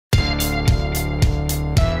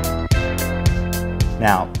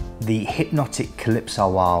Now, the hypnotic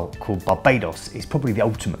calypso isle called Barbados is probably the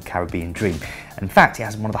ultimate Caribbean dream. In fact, it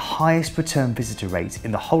has one of the highest return visitor rates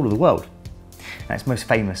in the whole of the world. Now, it's most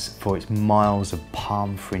famous for its miles of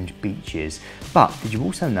palm-fringed beaches, but did you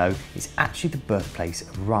also know it's actually the birthplace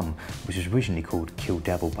of rum, which was originally called Kill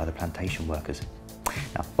Devil by the plantation workers.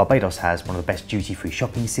 Now, Barbados has one of the best duty-free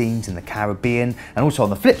shopping scenes in the Caribbean, and also on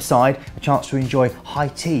the flip side, a chance to enjoy high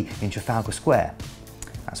tea in Trafalgar Square.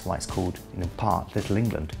 That's why it's called, in part, Little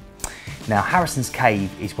England. Now, Harrison's Cave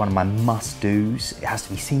is one of my must-dos. It has to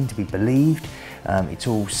be seen to be believed. It's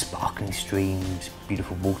all sparkling streams,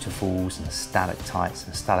 beautiful waterfalls and stalactites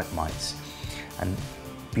and stalagmites, and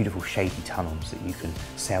beautiful shady tunnels that you can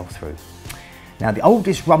sail through. Now, the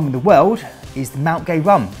oldest rum in the world is the Mount Gay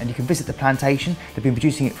rum, and you can visit the plantation. They've been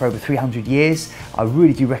producing it for over 300 years. I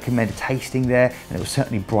really do recommend a tasting there, and it will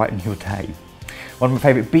certainly brighten your day. One of my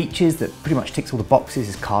favourite beaches that pretty much ticks all the boxes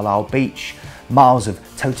is Carlisle Beach. Miles of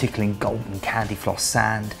toe-tickling golden candy floss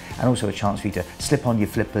sand, and also a chance for you to slip on your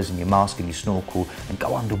flippers and your mask and your snorkel and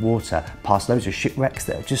go underwater past loads of shipwrecks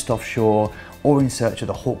that are just offshore, or in search of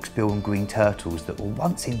the hawksbill and green turtles that were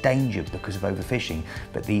once endangered because of overfishing,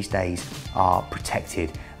 but these days are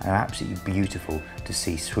protected and are absolutely beautiful to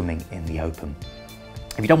see swimming in the open.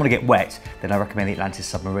 If you don't want to get wet, then I recommend the Atlantis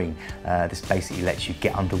submarine. This basically lets you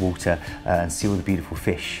get underwater and see all the beautiful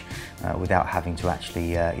fish without having to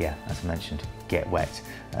actually, as I mentioned, get wet.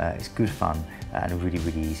 It's good fun and really,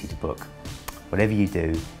 really easy to book. Whatever you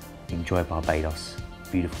do, enjoy Barbados,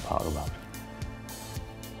 beautiful part of the world.